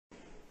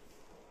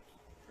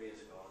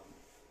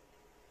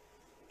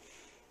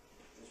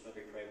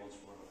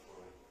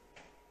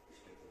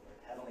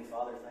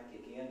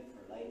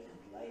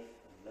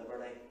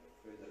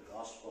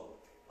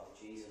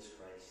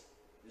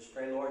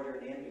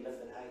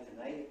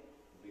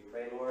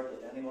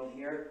anyone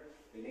here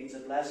who needs a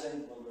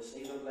blessing will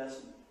receive a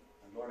blessing.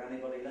 And Lord,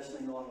 anybody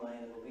listening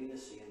online, it will be the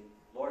same.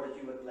 Lord, that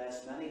you would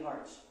bless many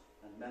hearts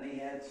and many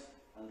heads.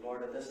 And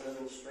Lord, that this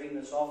little stream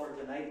that's offered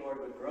tonight, Lord,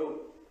 would grow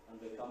and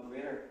become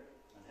greater.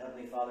 And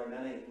Heavenly Father,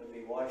 many would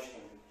be washed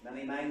and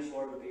many minds,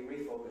 Lord, would be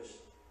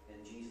refocused.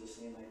 In Jesus'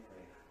 name I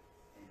pray.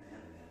 Amen.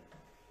 Amen.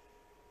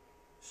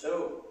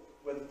 So,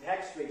 with the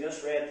text we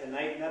just read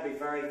tonight, maybe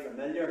very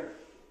familiar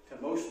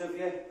to most of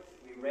you,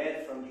 we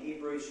read from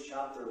Hebrews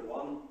chapter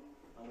 1,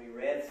 and we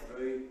read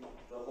through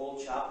the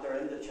whole chapter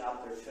into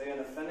chapter 2,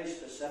 and I finished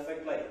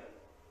specifically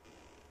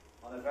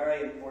on a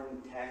very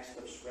important text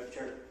of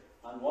Scripture,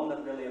 and one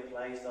that really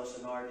applies to us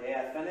in our day.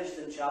 I finished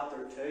in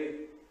chapter 2,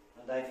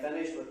 and I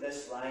finished with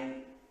this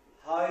line: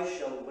 how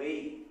shall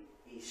we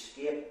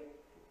escape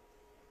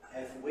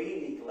if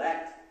we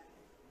neglect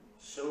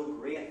so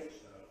great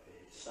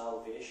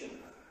salvation?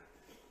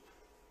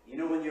 You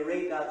know, when you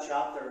read that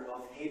chapter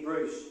of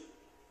Hebrews,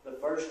 the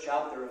first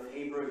chapter of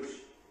Hebrews,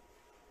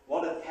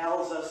 what it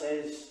tells us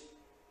is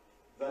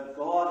that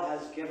God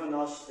has given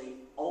us the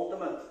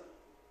ultimate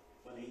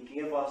when He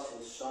gave us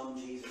His Son,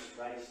 Jesus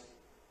Christ.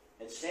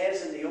 It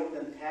says in the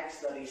opening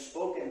text that He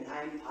spoke in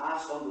time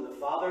past unto the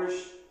fathers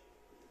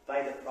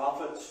by the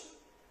prophets.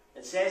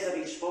 It says that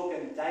He spoke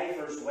in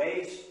divers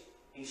ways.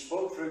 He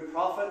spoke through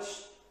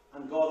prophets,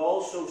 and God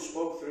also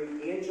spoke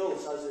through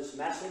angels as His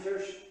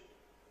messengers.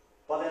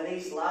 But in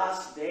these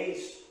last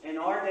days, in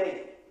our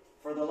day,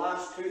 for the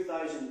last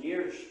 2,000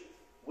 years,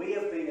 we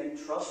have been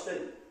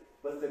entrusted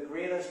with the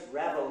greatest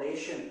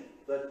revelation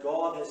that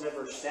God has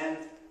ever sent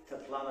to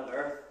planet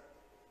Earth.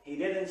 He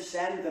didn't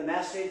send the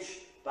message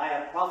by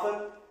a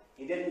prophet.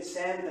 He didn't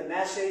send the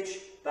message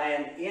by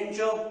an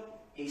angel.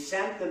 He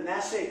sent the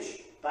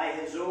message by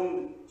His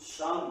own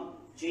Son,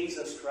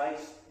 Jesus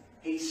Christ.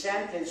 He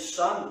sent His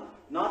Son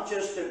not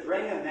just to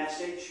bring a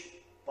message,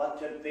 but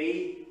to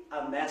be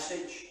a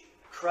message.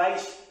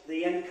 Christ,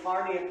 the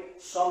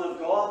incarnate Son of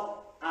God,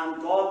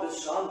 and God the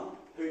Son,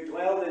 who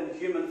dwelled in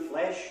human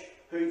flesh,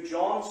 who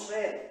John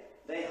said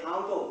they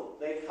handled,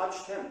 they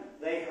touched Him,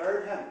 they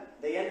heard Him,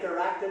 they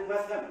interacted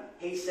with Him.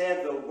 He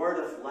said the word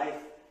of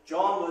life.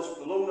 John was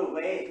blown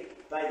away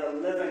by the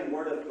living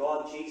Word of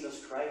God,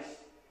 Jesus Christ.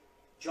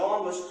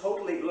 John was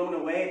totally blown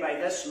away by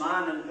this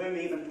man in whom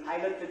even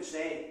Pilate could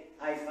say,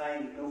 I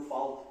find no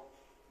fault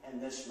in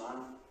this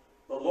man.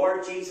 The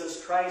Lord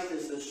Jesus Christ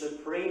is the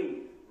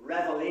supreme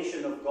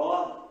revelation of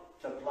God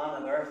to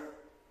planet Earth.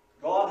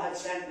 God had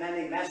sent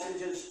many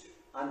messages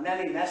and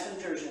many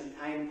messengers in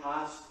time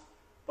past,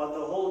 but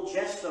the whole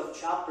gist of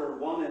chapter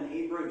 1 in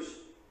Hebrews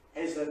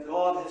is that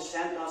God has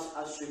sent us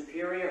as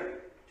superior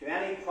to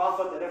any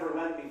prophet that ever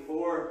went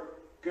before,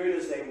 good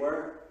as they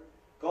were.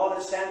 God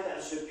has sent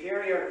us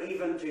superior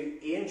even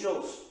to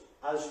angels,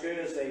 as good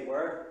as they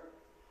were.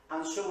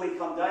 And so we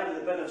come down to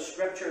the bit of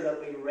Scripture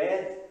that we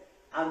read,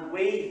 and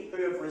we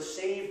who have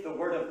received the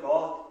Word of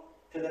God,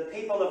 to the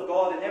people of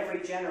God in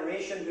every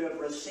generation who have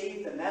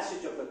received the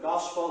message of the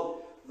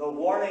gospel, the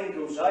warning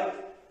goes out: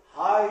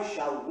 how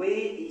shall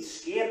we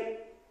escape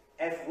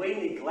if we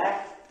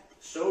neglect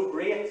so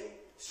great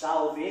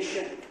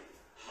salvation?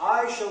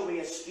 How shall we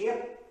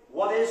escape?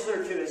 What is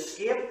there to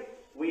escape?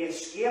 We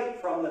escape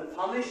from the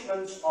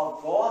punishments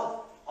of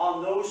God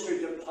on those who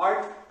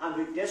depart and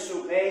who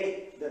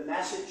disobey the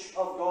message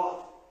of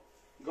God.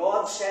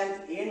 God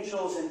sent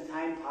angels in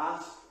time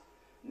past.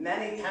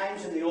 Many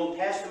times in the Old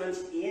Testament,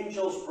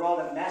 angels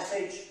brought a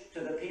message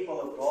to the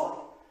people of God.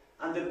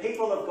 And the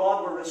people of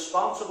God were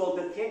responsible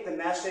to take the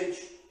message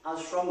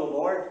as from the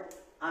Lord,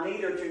 and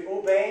either to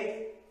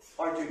obey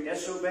or to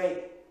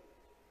disobey.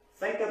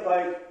 Think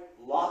about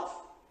Lot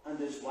and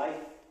his wife.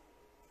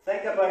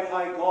 Think about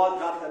how God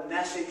got the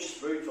message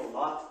through to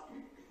Lot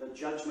that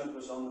judgment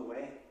was on the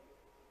way.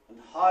 And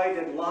how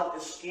did Lot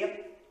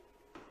escape?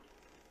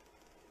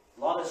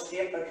 Lot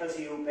escaped because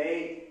he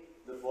obeyed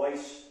the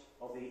voice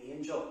of the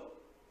angel.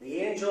 The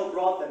angel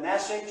brought the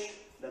message,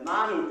 the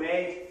man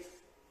obeyed,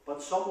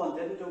 but someone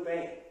didn't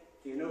obey.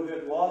 Do you know who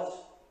it was?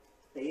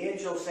 The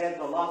angel said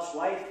to Lot's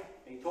wife,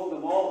 he told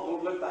them all,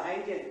 don't look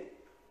behind you.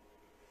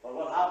 But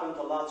what happened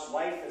to Lot's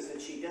wife is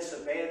that she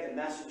disobeyed the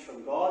message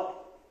from God,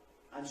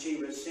 and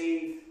she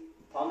received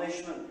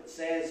punishment. It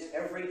says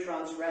every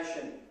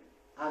transgression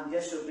and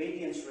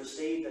disobedience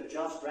received a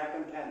just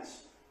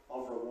recompense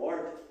of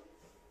reward.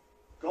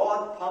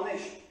 God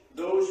punished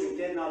those who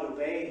did not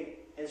obey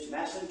His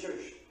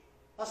messengers.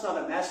 That's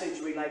not a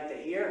message we like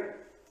to hear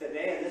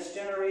today in this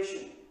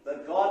generation,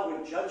 that God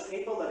would judge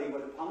people, that He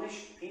would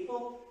punish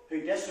people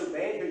who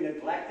disobeyed, who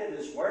neglected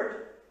His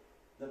word.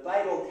 The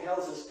Bible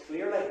tells us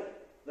clearly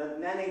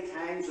that many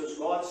times as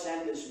God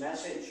sent His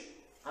message,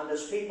 and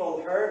as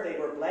people heard, they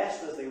were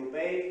blessed as they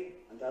obeyed,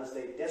 and as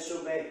they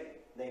disobeyed,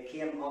 they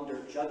came under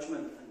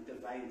judgment and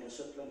divine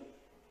discipline.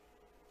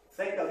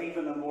 Think of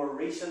even a more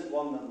recent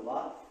one than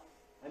Lot.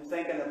 I'm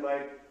thinking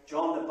about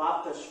John the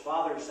Baptist's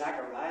father,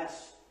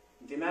 Zacharias.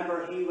 Do you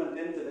remember he went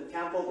into the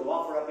temple to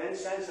offer up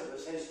incense? It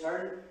was his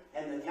turn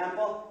in the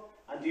temple.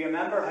 And do you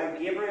remember how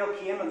Gabriel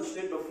came and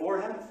stood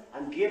before him?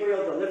 And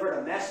Gabriel delivered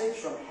a message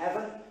from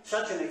heaven,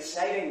 such an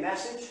exciting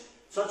message,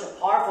 Such a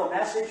powerful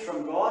message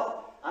from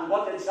God. And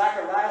what did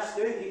Zacharias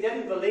do? He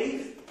didn't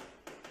believe.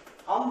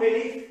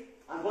 Unbelief.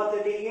 And what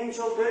did the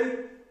angel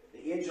do?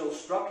 The angel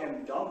struck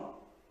him dumb.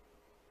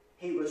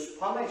 He was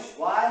punished.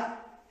 Why?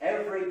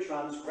 Every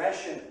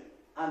transgression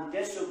and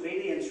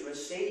disobedience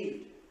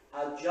received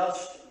a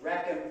just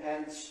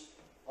recompense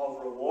of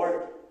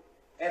reward.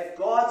 If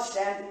God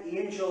sent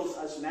angels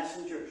as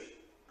messengers,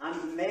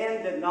 and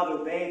men did not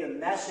obey the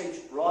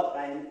message brought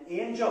by an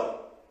angel,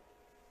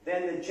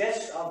 then the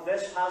gist of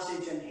this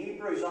passage in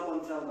Hebrews up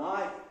until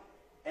now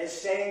is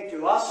saying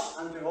to us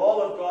and to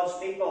all of God's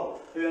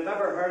people who have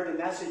ever heard the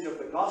message of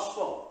the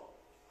gospel,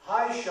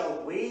 how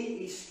shall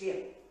we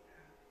escape?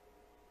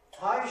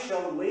 How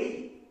shall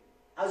we,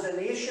 as a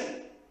nation,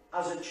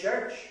 as a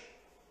church,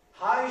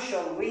 how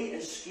shall we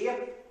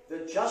escape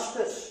the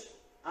justice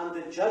and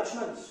the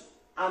judgments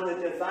and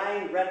the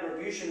divine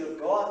retribution of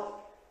God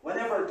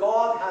whenever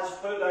God has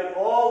pulled out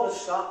all the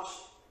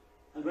stops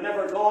and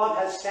whenever God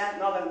has sent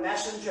not a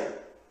messenger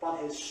but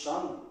his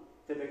Son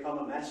to become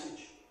a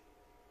message?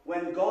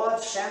 When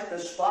God sent the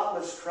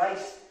spotless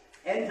Christ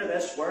into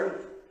this world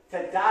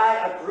to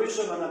die a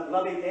gruesome and a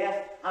bloody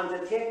death and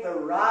to take the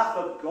wrath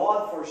of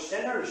God for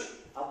sinners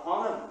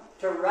upon him,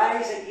 to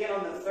rise again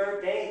on the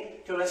third day,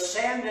 to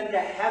ascend into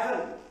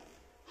heaven,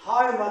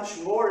 how much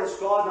more is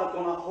God not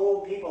going to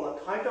hold people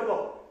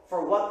accountable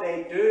for what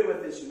they do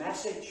with his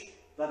message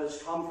that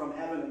has come from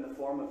heaven in the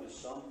form of his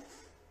Son?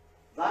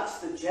 That's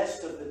the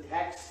gist of the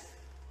text.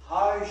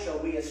 How shall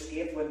we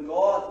escape when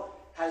God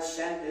has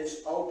sent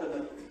his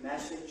ultimate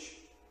message?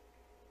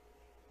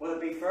 Would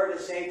it be fair to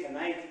say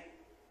tonight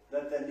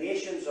that the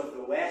nations of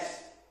the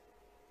West,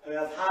 who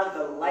have had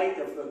the light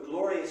of the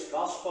glorious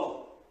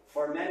gospel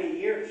for many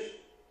years,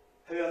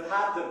 who have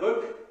had the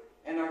book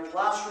in our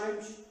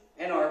classrooms,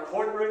 in our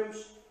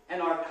courtrooms,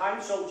 in our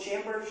council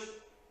chambers,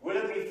 would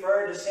it be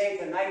fair to say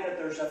tonight that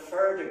there's a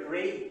fair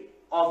degree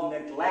of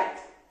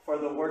neglect for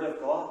the Word of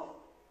God?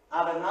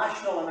 At a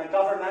national and a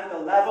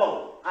governmental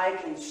level, I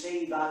can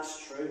see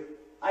that's true.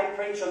 I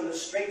preach on the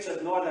streets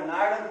of Northern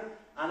Ireland,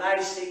 and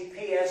I see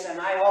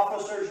PSNI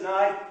officers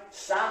now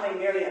standing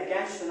nearly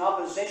against an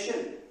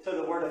opposition to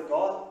the Word of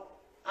God.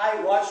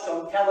 I watched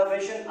on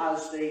television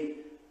as the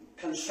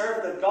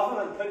Conservative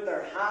government put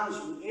their hands,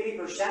 80%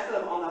 of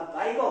them, on a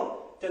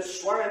Bible to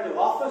swear into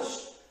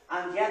office,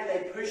 and yet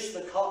they pushed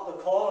the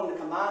call and the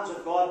commands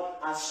of God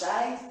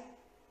aside.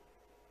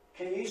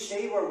 Can you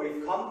see where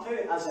we've come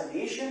to as a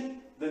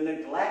nation? The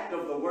neglect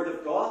of the Word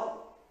of God.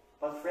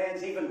 But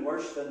friends, even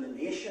worse than the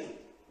nation,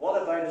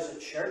 what about as a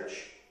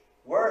church?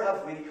 Where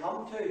have we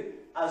come to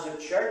as a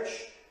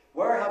church?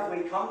 Where have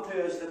we come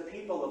to as the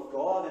people of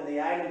God in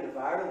the island of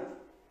Ireland?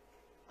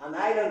 An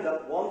island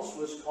that once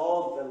was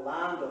called the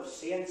land of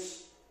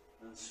saints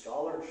and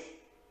scholars.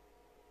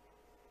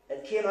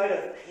 It came out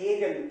of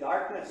pagan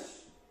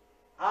darkness,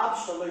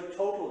 absolute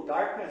total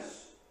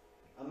darkness.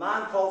 A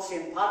man called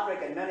St. Patrick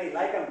and many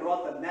like him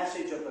brought the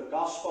message of the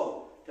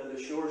gospel to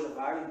the shores of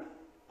Ireland.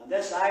 And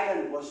this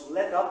island was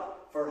lit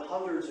up for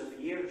hundreds of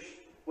years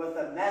with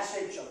the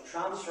message of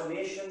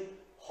transformation,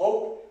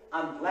 hope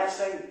and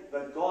blessing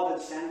that God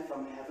had sent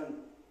from heaven.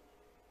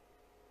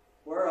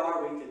 Where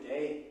are we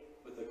today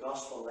with the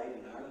gospel light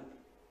in Ireland?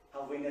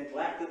 Have we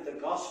neglected the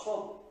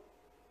gospel?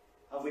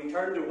 Have we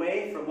turned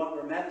away from what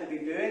we're meant to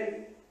be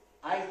doing?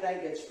 I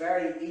think it's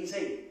very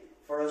easy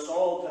for us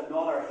all to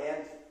nod our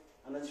head.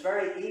 And it's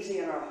very easy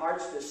in our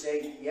hearts to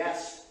say,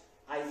 yes,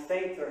 I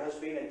think there has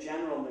been a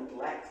general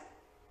neglect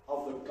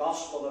of the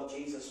gospel of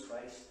Jesus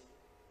Christ.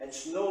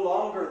 It's no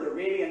longer the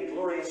radiant,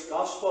 glorious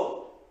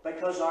gospel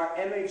because our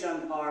image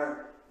and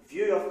our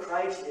view of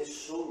Christ is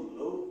so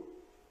low.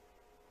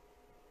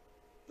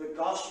 The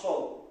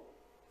gospel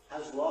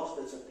has lost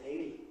its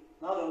appeal,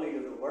 not only to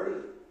the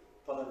world,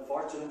 but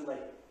unfortunately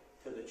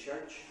to the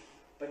church,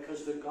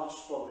 because the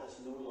gospel has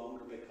no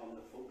longer become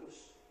the focus.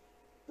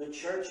 The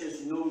church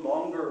is no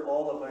longer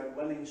all about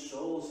winning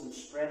souls and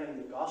spreading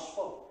the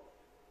gospel.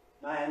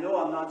 Now, I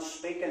know I'm not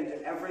speaking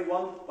to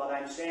everyone, but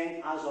I'm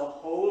saying as a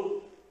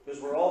whole,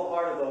 because we're all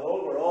part of the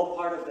whole, we're all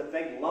part of the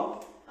big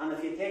lump. And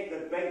if you take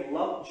the big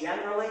lump,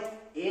 generally,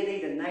 80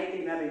 to 90,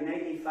 maybe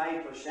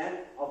 95%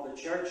 of the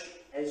church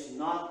is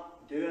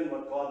not doing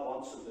what God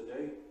wants them to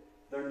do.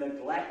 They're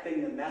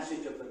neglecting the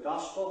message of the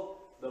gospel.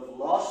 They've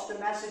lost the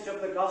message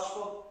of the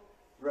gospel.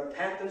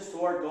 Repentance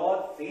toward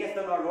God, faith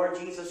in our Lord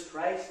Jesus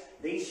Christ,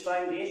 these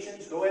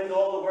foundations, go into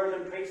all the world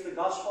and preach the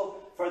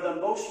gospel. For the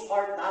most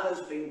part, that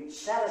has been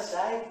set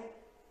aside,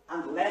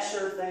 and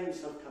lesser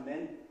things have come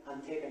in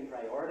and taken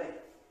priority.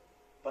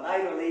 But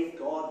I believe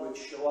God would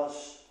show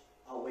us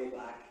a way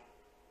back.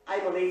 I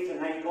believe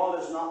tonight God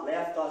has not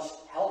left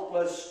us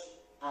helpless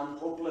and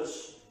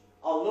hopeless.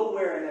 Although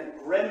we're in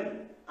a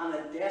grim and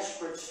a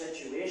desperate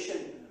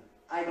situation,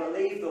 I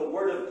believe the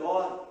Word of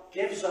God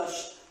gives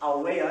us a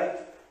way out.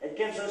 It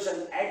gives us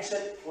an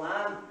exit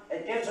plan.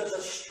 It gives us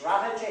a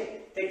strategy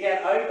to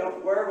get out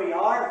of where we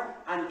are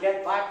and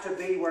get back to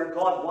be where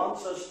God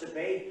wants us to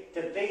be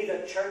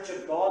the church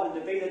of God and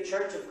to be the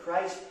church of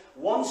Christ.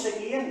 Once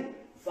again,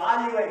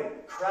 valuing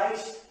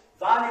Christ,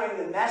 valuing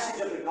the message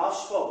of the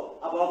gospel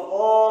above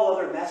all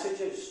other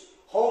messages,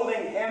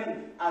 holding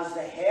Him as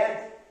the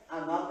head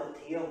and not the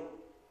tail,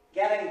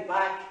 getting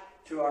back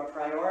to our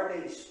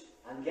priorities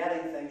and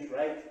getting things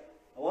right.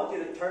 I want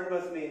you to turn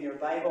with me in your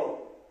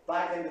Bible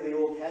back into the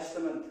Old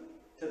Testament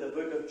to the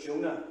book of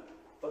Jonah,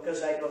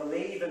 because I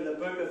believe in the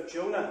book of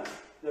Jonah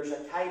there's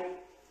a type,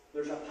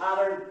 there's a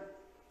pattern,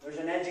 there's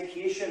an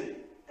education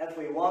if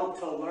we want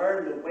to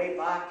learn the way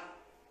back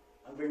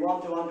and we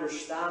want to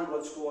understand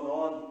what's going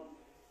on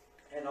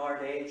in our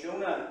day.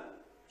 Jonah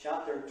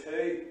chapter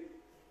 2,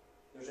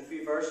 there's a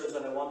few verses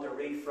that I want to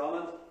read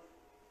from it,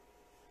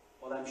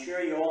 but I'm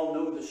sure you all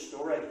know the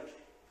story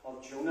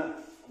of Jonah.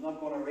 I'm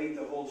not going to read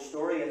the whole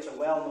story, it's a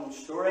well-known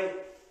story,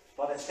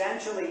 but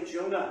essentially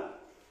Jonah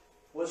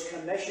was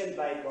commissioned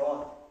by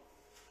God.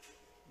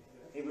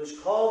 He was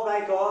called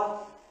by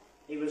God,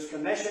 he was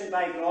commissioned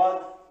by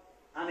God,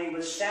 and he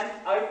was sent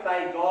out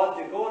by God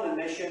to go on a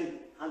mission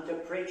and to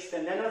preach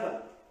to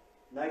Nineveh.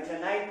 Now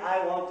tonight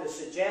I want to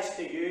suggest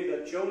to you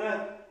that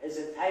Jonah is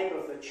a type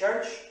of the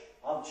church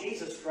of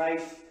Jesus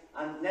Christ,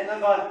 and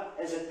Nineveh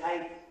is a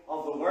type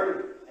of the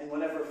world in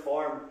whatever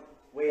form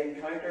we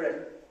encounter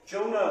it.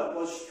 Jonah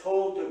was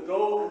told to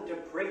go and to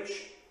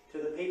preach to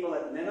the people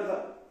at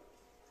Nineveh.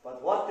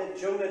 But what did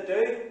Jonah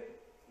do?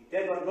 He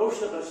did what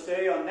most of us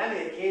do on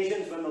many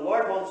occasions. When the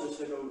Lord wants us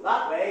to go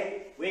that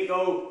way, we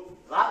go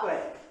that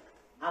way.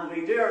 And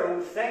we do our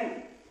own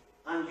thing,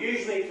 and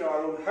usually to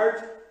our own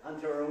hurt and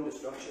to our own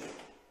destruction.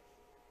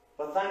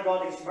 But thank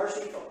God He's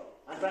merciful,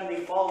 and when we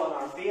fall on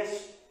our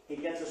face, He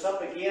gets us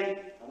up again,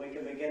 and we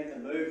can begin to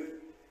move.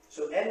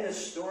 So in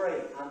this story,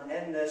 and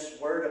in this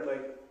word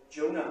about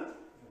Jonah,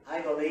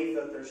 I believe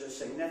that there's a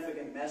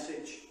significant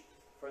message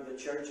for the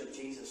church of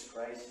Jesus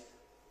Christ.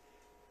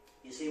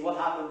 You see, what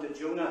happened to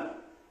Jonah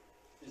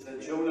is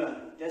that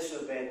Jonah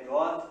disobeyed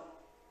God.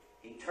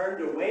 He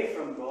turned away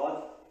from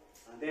God,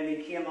 and then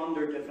he came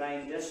under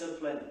divine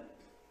discipline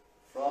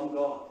from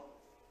God.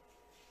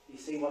 You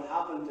see, what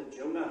happened to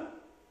Jonah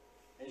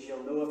is,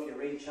 you'll know if you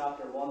read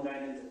chapter 1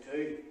 down into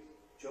 2,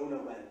 Jonah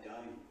went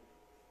down.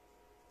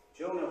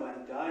 Jonah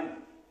went down.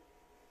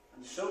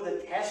 And so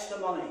the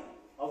testimony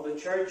of the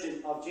church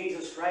of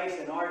Jesus Christ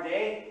in our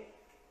day,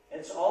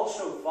 it's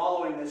also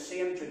following the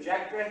same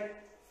trajectory,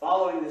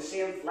 following the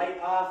same flight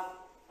path,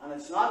 and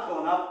it's not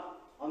going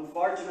up.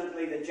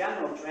 Unfortunately, the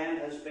general trend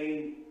has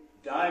been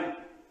down.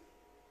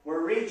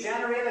 We're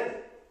regenerated,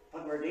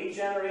 but we're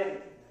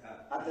degenerated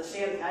at the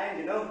same time,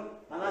 you know,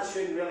 and that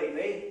shouldn't really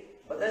be.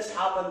 But this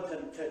happened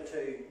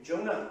to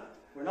Jonah.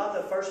 We're not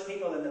the first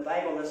people in the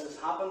Bible this has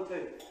happened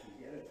to.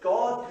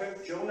 God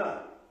took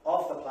Jonah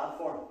off the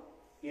platform.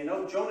 You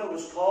know, Jonah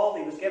was called,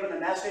 he was given a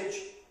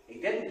message, he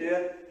didn't do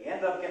it, he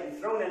ended up getting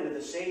thrown into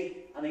the sea,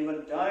 and he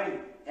went down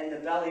in the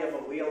belly of a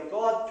whale.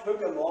 God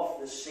took him off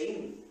the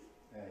scene.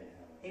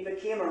 He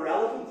became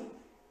irrelevant.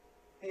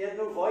 He had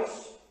no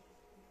voice.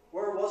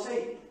 Where was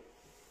he?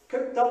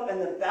 Cooked up in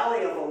the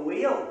belly of a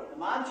whale.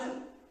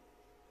 Imagine.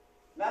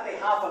 Maybe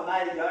half a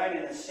mile down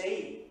in a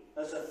sea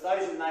that's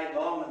 1,000 miles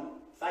long and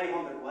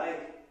 500 wide.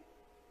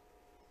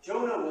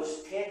 Jonah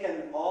was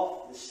taken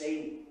off the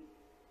scene,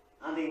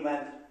 and he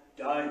went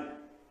down.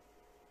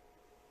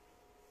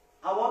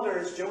 I wonder,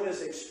 is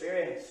Jonah's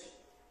experience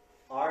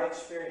our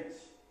experience?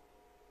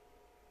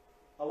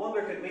 I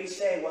wonder, could we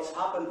say what's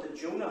happened to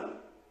Jonah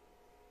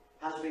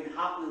has been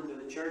happening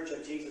to the church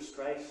of Jesus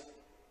Christ?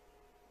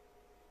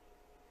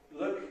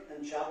 Look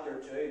in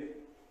chapter 2.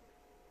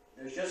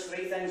 There's just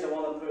 3 things I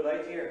want to pull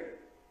out here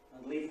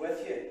and leave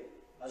with you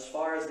as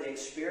far as the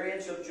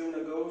experience of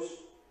Jonah goes,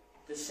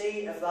 to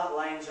see if that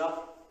lines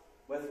up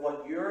with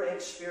what you're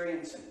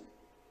experiencing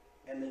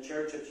in the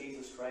church of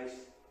Jesus Christ.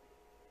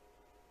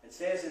 It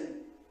says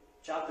in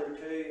chapter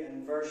 2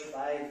 in verse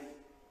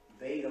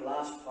 5b, the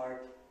last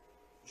part,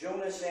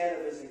 Jonah said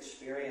of his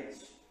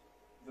experience,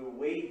 "The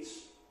weeds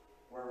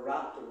were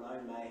wrapped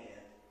around my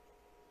head."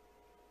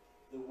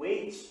 The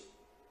weeds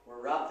were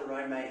wrapped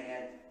around my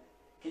head.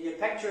 Can you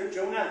picture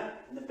Jonah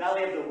in the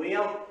belly of the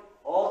whale?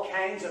 All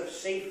kinds of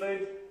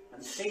seafood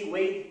and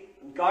seaweed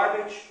and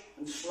garbage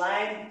and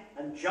slime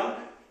and junk.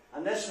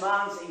 And this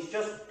man's, he's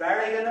just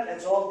buried in it.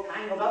 It's all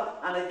tangled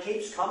up, and it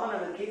keeps coming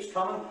and it keeps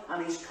coming,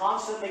 and he's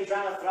constantly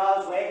trying to throw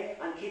his way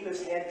and keep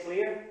his head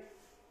clear.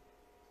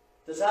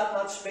 Does that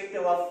not speak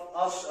to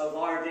us of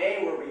our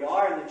day, where we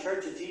are in the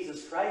church of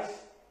Jesus Christ?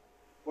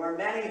 Where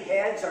many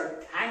heads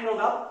are tangled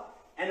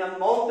up in a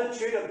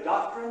multitude of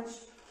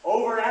doctrines,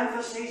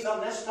 overemphases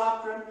on this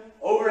doctrine,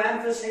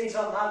 overemphases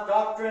on that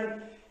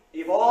doctrine.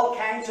 You have all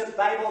kinds of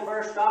Bible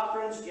verse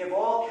doctrines, you have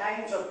all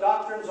kinds of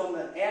doctrines on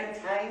the end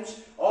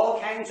times, all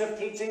kinds of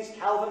teachings,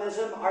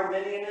 Calvinism,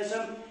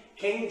 Arminianism,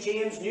 King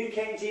James, New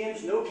King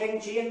James, No King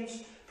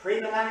James,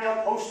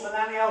 premillennial,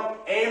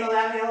 postmillennial,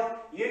 amillennial.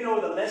 You know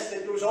the list,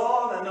 it goes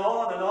on and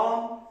on and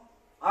on.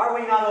 Are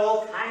we not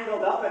all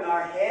tangled up in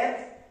our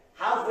head?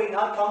 Have we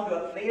not come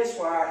to a place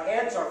where our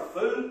heads are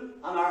full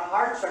and our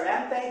hearts are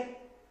empty,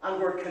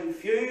 and we're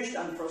confused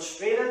and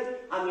frustrated,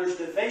 and there's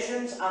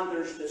divisions and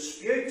there's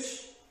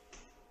disputes?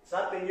 Has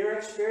that been your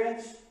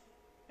experience?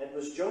 It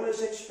was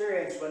Jonah's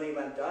experience when he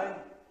went down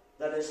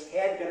that his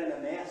head got in a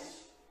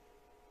mess.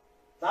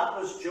 That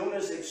was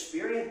Jonah's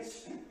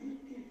experience.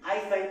 I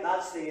think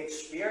that's the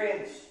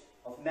experience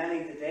of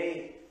many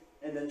today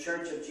in the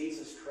Church of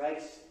Jesus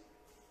Christ.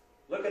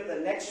 Look at the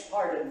next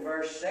part in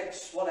verse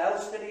 6. What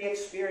else did he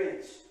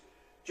experience?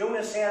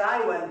 Jonah said,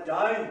 I went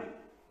down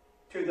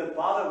to the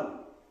bottom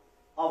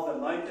of the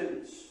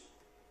mountains.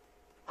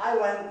 I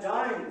went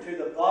down to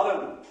the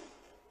bottom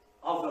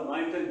of the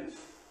mountains.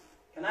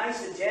 Can I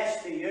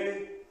suggest to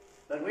you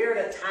that we're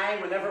at a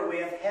time whenever we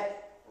have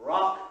hit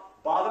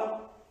rock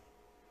bottom?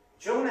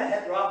 Jonah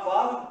hit rock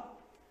bottom.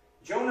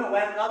 Jonah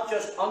went not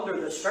just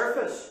under the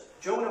surface.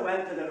 Jonah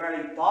went to the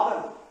very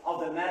bottom of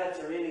the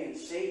Mediterranean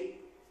Sea.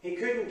 He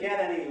couldn't get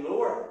any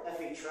lower if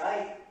he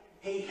tried.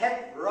 He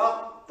hit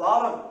rock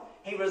bottom.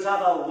 He was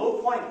at a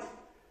low point.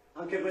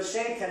 And could we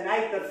say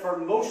tonight that for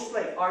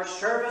mostly our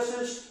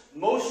services,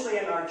 mostly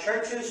in our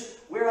churches,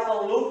 we're at a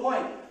low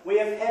point. We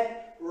have hit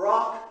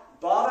rock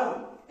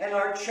bottom in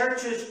our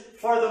churches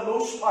for the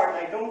most part.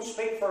 I don't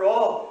speak for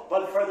all,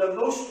 but for the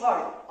most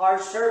part,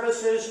 our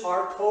services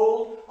are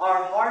cold,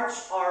 our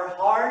hearts are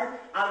hard,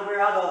 and we're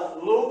at a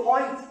low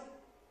point.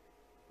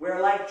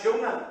 We're like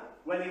Jonah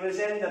when he was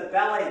in the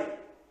belly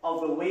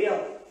of the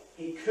whale.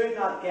 He could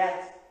not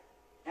get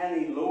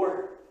any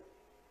lower.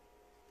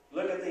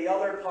 Look at the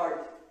other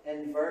part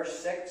in verse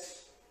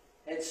 6.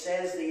 It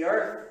says, the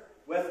earth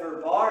with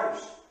her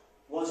bars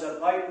was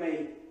about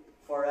me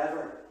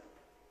forever.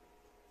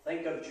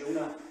 Think of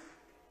Jonah.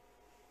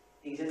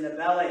 He's in the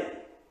belly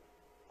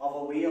of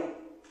a whale.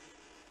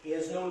 He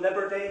has no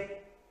liberty.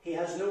 He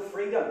has no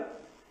freedom.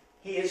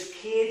 He is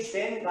caged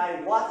in by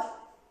what?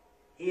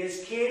 He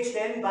is caged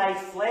in by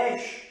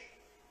flesh.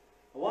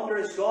 I wonder,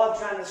 is God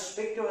trying to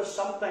speak to us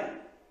something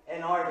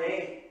in our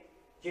day?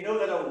 Do you know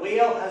that a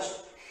whale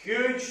has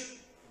huge,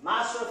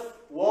 massive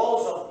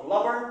walls of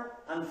blubber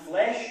and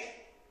flesh?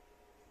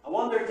 I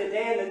wonder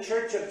today in the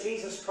Church of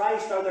Jesus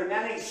Christ, are there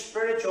many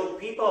spiritual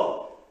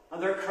people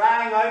and they're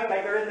crying out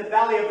like they're in the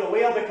belly of the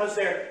whale because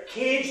they're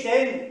caged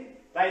in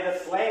by the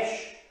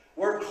flesh.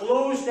 We're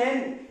closed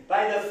in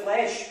by the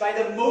flesh, by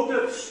the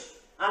motives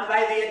and by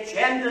the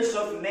agendas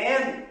of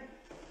men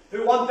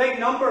who want big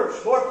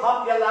numbers, more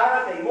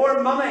popularity,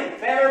 more money,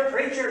 better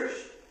preachers.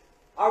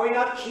 Are we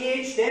not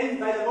caged in,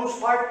 by the most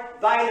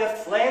part, by the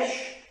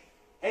flesh?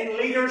 In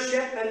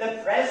leadership, in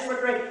the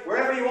presbytery,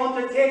 wherever you want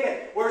to take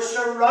it, we're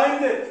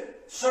surrounded.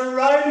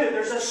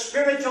 There's a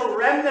spiritual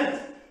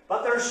remnant,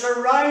 but they're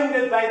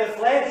surrounded by the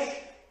flesh.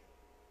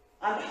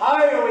 And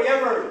how are we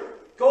ever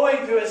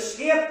going to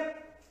escape?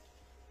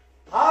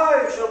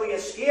 How shall we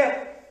escape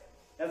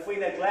if we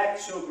neglect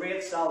so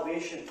great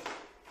salvation?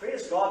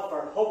 Praise God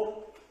for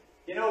hope.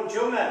 You know,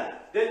 Jonah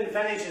didn't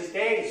finish his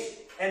days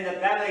in the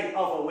belly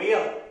of a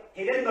whale.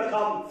 He didn't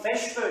become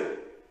fish food.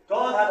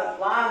 God had a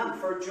plan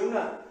for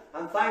Jonah.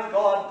 And thank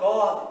God,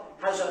 God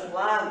has a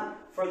plan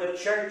for the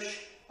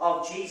Church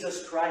of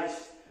Jesus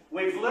Christ.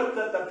 We've looked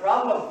at the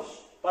problems.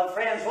 But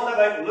friends, what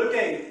about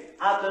looking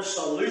at the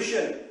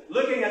solution?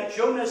 Looking at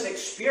Jonah's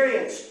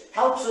experience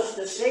helps us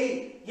to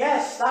see,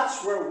 yes,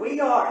 that's where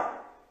we are.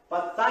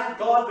 But thank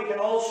God we can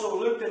also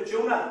look to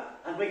Jonah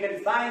and we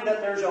can find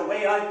that there's a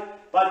way out.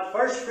 But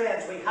first,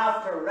 friends, we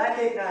have to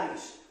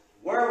recognize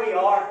where we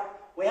are.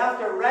 We have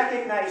to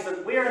recognize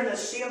that we're in the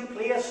same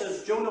place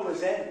as Jonah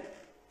was in.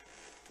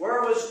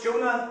 Where was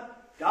Jonah?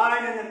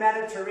 Down in the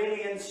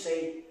Mediterranean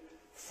Sea.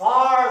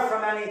 Far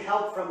from any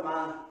help from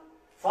man.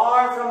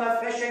 Far from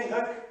a fishing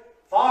hook.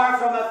 Far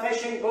from a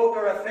fishing boat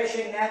or a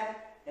fishing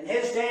net. In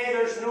his day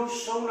there's no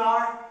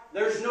sonar.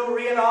 There's no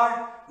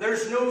radar.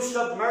 There's no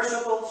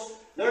submersibles.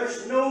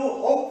 There's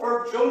no hope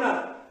for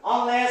Jonah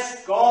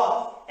unless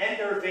God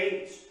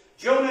intervenes.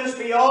 Jonah's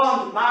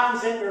beyond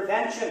man's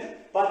intervention.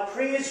 But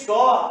praise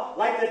God,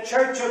 like the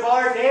church of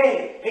our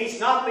day, he's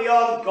not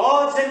beyond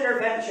God's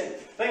intervention.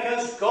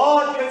 Because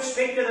God could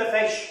speak to the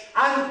fish,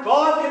 and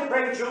God could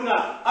bring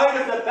Jonah out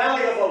of the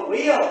belly of a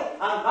whale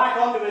and back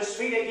onto his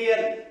feet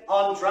again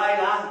on dry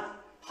land.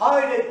 How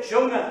did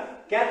Jonah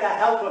get the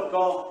help of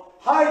God?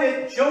 How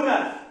did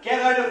Jonah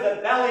get out of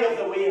the belly of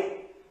the whale?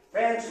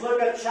 Friends, look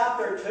at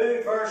chapter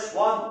 2, verse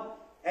 1.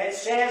 It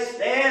says,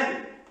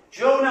 then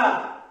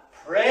Jonah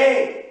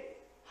prayed.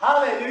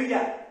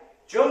 Hallelujah.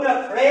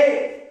 Jonah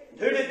prayed.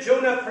 Who did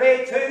Jonah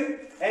pray to?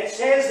 It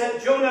says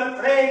that Jonah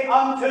prayed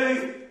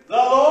unto the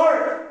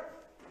Lord.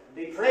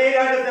 And he prayed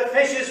out of the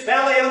fish's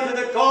belly unto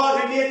the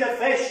God who made the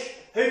fish,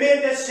 who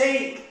made the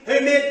sea, who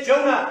made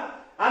Jonah.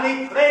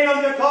 And he prayed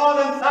unto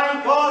God, and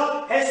thank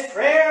God, his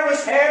prayer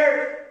was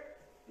heard.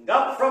 And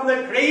up from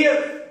the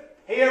grave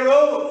he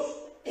arose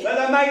with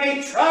a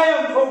mighty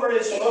triumph over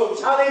his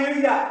foes.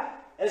 Hallelujah.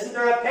 Isn't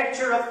there a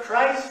picture of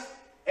Christ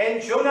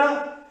in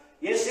Jonah?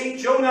 You see,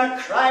 Jonah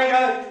cried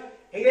out.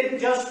 He didn't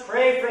just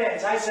pray,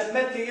 friends. I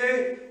submit to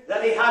you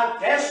that he had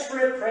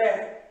desperate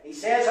prayer. He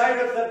says, out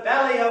of the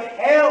belly of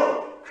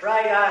hell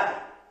cried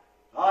I.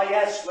 Oh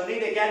yes, we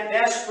need again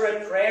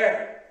desperate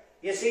prayer.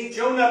 You see,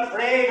 Jonah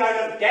prayed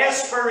out of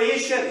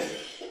desperation.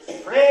 He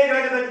prayed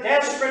out of a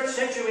desperate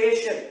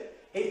situation.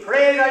 He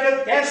prayed out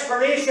of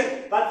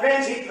desperation. But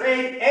friends, he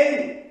prayed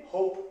in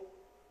hope.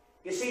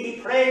 You see,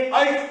 he prayed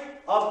out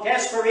of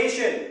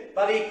desperation,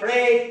 but he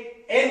prayed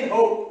in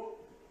hope.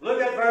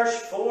 Look at verse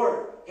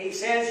 4. He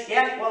says,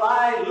 "Yet will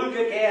I look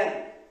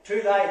again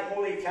to thy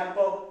holy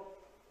temple."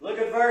 Look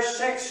at verse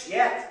 6.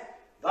 "Yet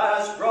thou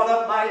hast brought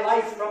up my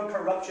life from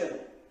corruption."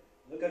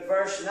 Look at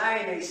verse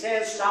 9. He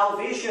says,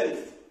 "Salvation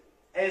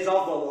is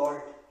of the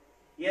Lord."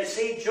 You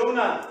see,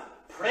 Jonah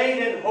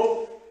prayed in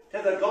hope to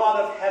the God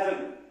of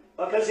heaven,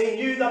 because he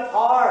knew the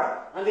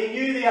power, and he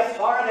knew the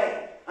authority,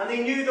 and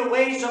he knew the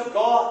ways of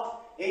God.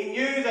 He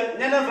knew that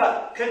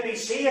Nineveh could be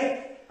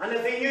saved. And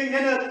if he knew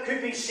Nineveh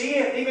could be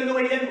saved, even though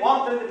he didn't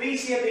want them to be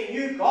saved, he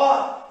knew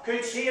God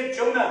could save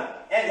Jonah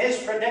in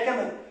his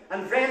predicament.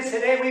 And friends,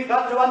 today we've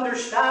got to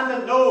understand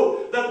and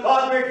know the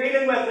God we're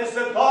dealing with is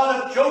the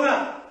God of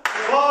Jonah.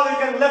 The God who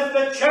can lift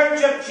the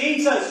church of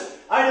Jesus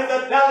out of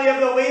the belly of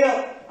the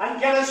whale and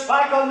get us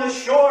back on the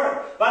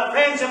shore. But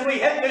friends, if we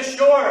hit the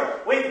shore,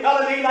 we've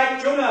got to be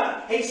like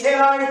Jonah. He said,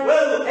 "I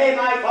will pay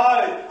my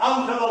vow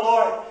unto the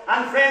Lord."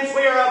 And friends,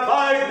 we are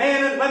avowed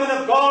men and women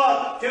of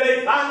God to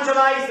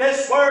evangelize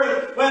this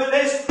world with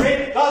this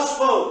great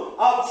gospel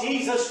of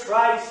Jesus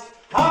Christ.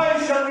 How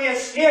shall we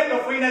escape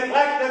if we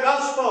neglect the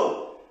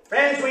gospel?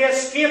 Friends, we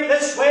escape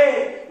this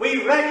way.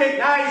 We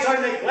recognize our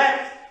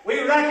neglect.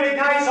 We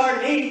recognize our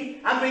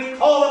need, and we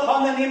call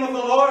upon the name of the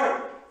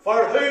Lord.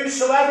 For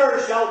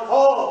whosoever shall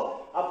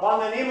call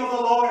upon the name of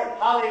the Lord,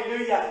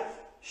 hallelujah,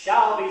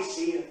 shall be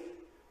saved.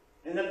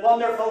 Isn't it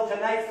wonderful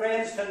tonight,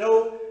 friends, to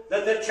know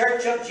that the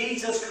church of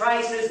Jesus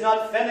Christ is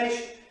not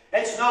finished.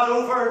 It's not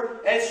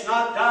over. It's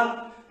not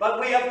done.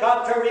 But we have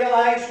got to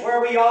realize where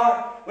we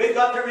are. We've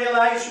got to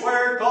realize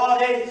where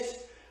God is.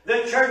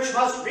 The church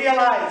must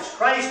realize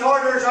Christ's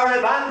orders are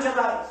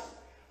evangelize.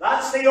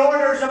 That's the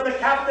orders of the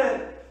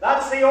captain.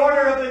 That's the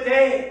order of the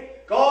day.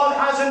 God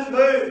hasn't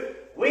moved.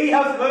 We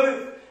have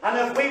moved. And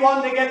if we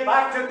want to get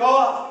back to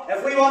God,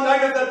 if we want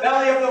out of the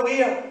belly of the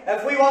wheel,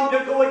 if we want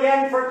to go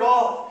again for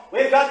God,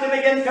 we've got to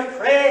begin to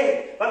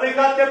pray. But we've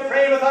got to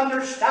pray with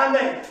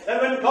understanding that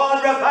when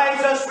God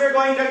revives us, we're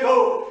going to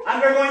go.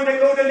 And we're going to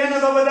go to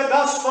Nineveh with the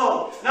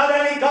gospel. Not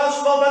any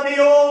gospel, but the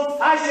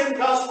old-fashioned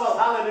gospel.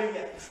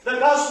 Hallelujah. The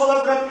gospel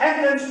of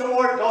repentance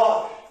toward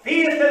God.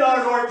 Faith in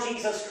our Lord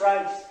Jesus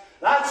Christ.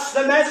 That's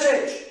the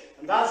message.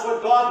 And that's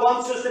what God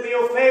wants us to be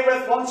au fait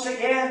with once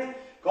again.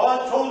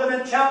 God told him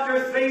in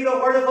chapter 3, the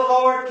word of the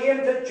Lord came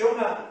to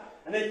Jonah.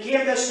 And it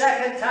came the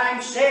second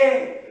time,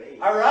 saying,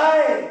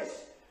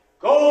 "Arise,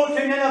 go to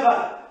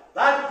Nineveh,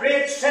 that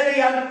great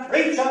city, and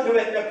preach unto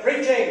it the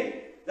preaching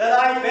that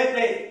I bid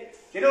thee."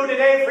 You know,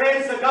 today,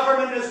 friends, the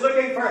government is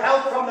looking for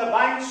help from the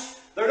banks.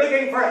 They're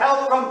looking for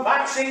help from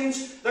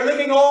vaccines. They're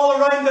looking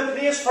all around the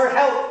place for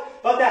help.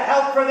 But the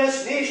help for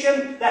this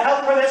nation, the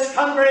help for this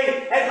country,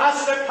 it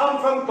has to come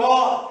from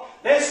God.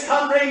 This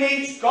country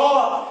needs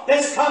God.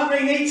 This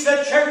country needs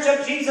the church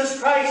of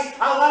Jesus Christ,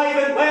 alive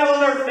and well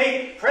on their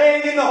feet,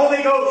 praying in the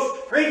Holy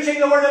Ghost, preaching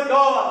the Word of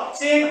God,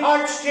 seeing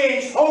hearts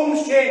changed,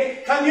 homes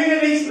changed,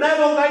 communities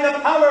leveled by the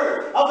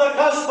power of the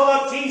gospel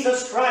of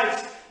Jesus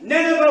Christ.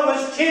 Nineveh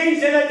was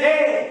changed in a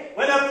day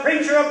when a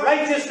preacher of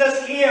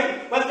righteousness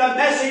came with the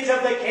message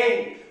of the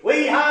King.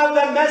 We have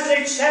the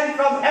message sent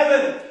from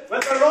heaven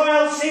with the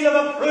royal seal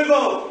of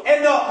approval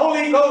in the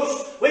Holy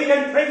Ghost. We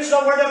can preach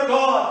the Word of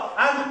God,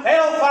 and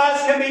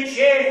Belfast can be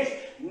changed.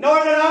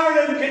 Northern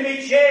Ireland can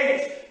be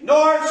changed.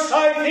 North,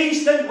 south,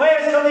 east and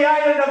west of the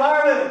island of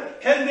Ireland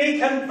can be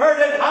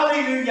converted.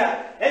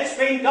 Hallelujah. It's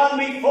been done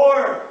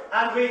before,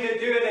 and we can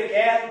do it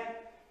again.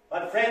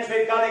 But friends,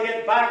 we've got to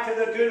get back to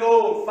the good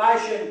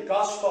old-fashioned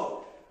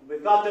gospel.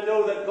 We've got to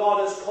know that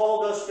God has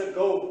called us to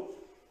go.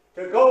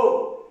 To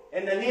go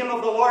in the name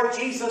of the Lord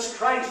Jesus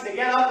Christ, to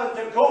get up and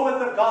to go with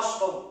the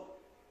gospel,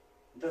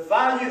 to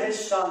value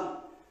His Son,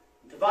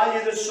 to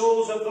value the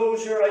souls of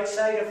those who are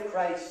outside of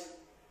Christ.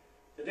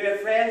 To do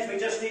it, friends, we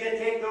just need to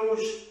take those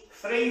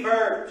 3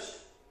 verbs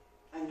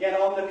and get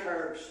on the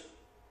curves.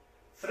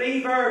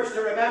 3 verbs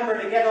to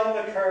remember to get on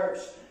the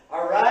curves.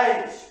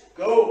 Arise,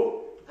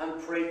 go,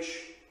 and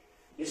preach.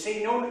 You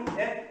see,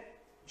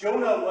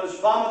 Jonah was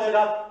vomited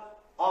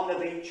up on the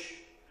beach.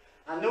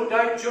 And no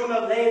doubt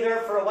Jonah lay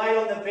there for a while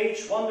on the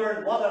beach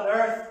wondering what on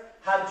earth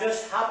had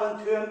just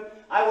happened to him.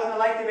 I wouldn't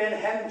like to be in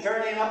him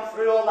journeying up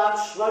through all that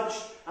sludge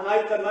and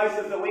out the mouth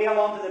of the whale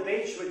onto the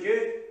beach, would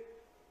you?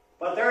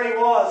 But there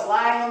he was,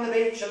 lying on the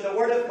beach, and the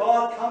word of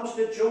God comes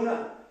to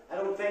Jonah. I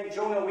don't think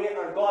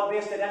God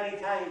wasted any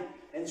time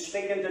in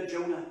speaking to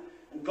Jonah.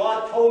 And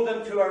God told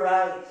him to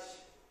arise.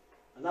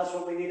 And that's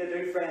what we need to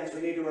do, friends.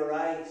 We need to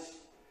arise.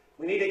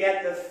 We need to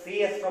get the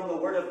faith from the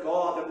Word of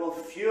God that will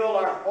fuel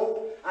our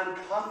hope and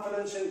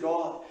confidence in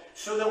God,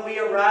 so that we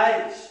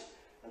arise.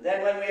 And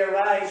then when we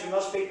arise, we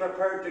must be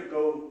prepared to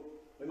go.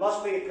 We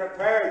must be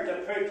prepared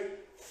to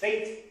put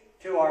feet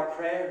to our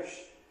prayers.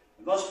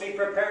 We must be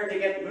prepared to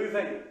get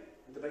moving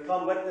and to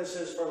become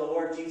witnesses for the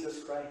Lord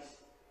Jesus Christ.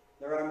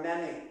 There are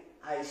many,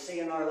 I see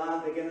in our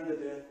land, beginning to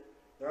do it.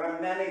 There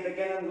are many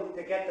beginning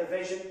to get the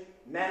vision.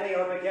 Many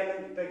are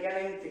beginning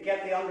to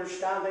get the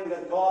understanding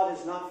that God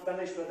is not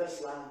finished with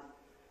this land.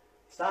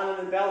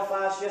 Standing in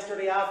Belfast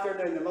yesterday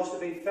afternoon, there must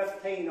have been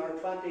 15 or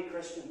 20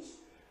 Christians.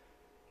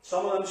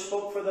 Some of them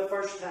spoke for the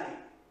first time.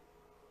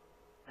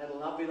 It'll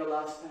not be the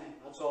last time.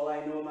 That's all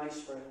I know in my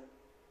spirit.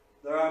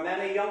 There are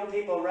many young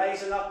people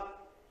rising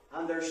up,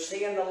 and they're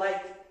seeing the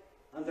light,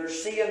 and they're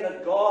seeing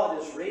that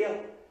God is real,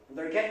 and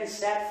they're getting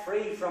set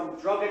free from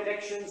drug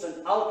addictions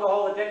and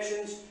alcohol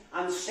addictions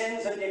and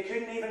sins that they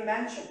couldn't even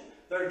mention.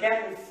 They're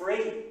getting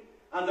free,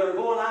 and they're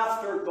going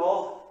after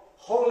God.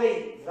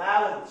 Holy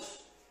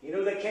violence. You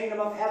know, the kingdom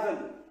of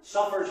heaven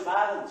suffers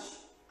violence,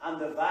 and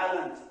the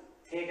violent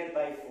take it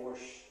by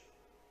force.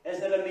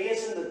 Isn't it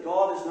amazing that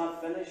God is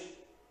not finished?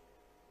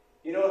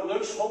 You know, it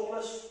looks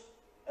hopeless.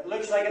 It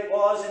looks like it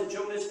was in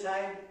Jonah's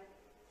time.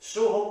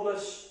 So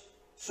hopeless,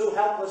 so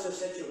helpless a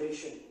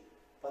situation.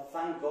 But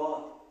thank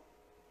God,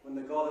 when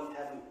the God of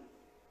heaven,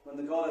 when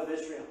the God of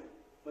Israel,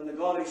 when the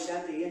God who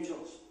sent the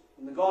angels,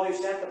 when the God who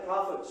sent the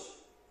prophets,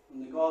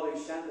 when the God who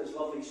sent His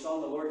lovely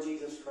Son, the Lord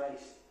Jesus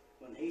Christ,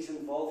 when He's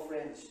involved,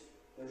 friends,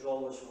 there's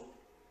always hope.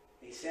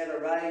 He said,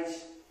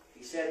 arise.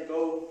 He said,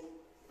 go.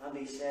 And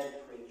He said,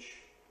 preach.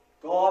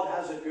 God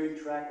has a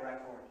good track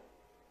record.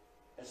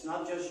 It's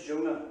not just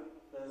Jonah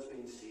that has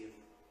been saved.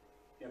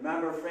 You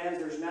remember, friends,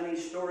 there's many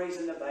stories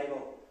in the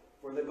Bible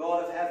where the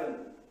God of heaven,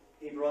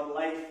 He brought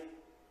life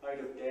out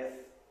of death.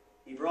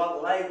 He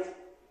brought light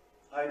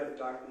out of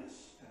darkness.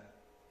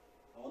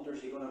 I wonder,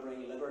 is He going to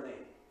bring liberty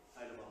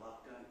out of a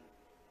lockdown?